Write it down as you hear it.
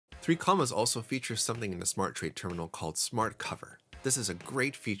Three commas also features something in the SmartTrade terminal called SmartCover. This is a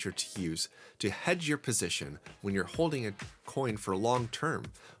great feature to use to hedge your position when you're holding a coin for long term,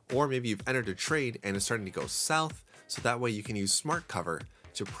 or maybe you've entered a trade and it's starting to go south, so that way you can use SmartCover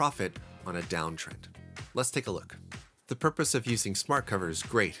to profit on a downtrend. Let's take a look. The purpose of using SmartCover is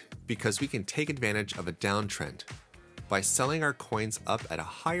great because we can take advantage of a downtrend by selling our coins up at a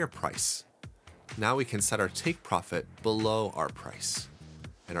higher price. Now we can set our take profit below our price,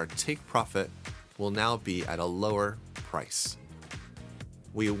 and our take profit will now be at a lower price.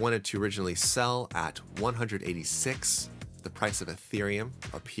 We wanted to originally sell at 186, the price of Ethereum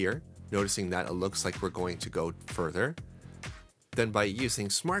up here, noticing that it looks like we're going to go further. Then by using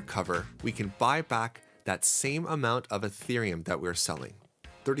SmartCover, we can buy back that same amount of Ethereum that we're selling,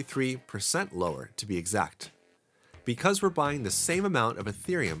 33% lower to be exact. Because we're buying the same amount of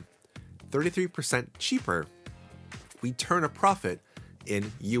Ethereum, 33% cheaper, we turn a profit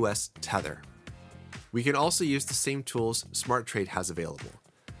in US Tether. We can also use the same tools SmartTrade has available.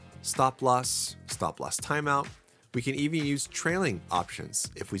 Stop loss timeout. We can even use trailing options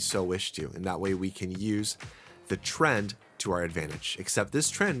if we so wish to, and that way we can use the trend to our advantage, except this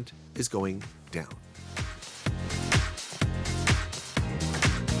trend is going down.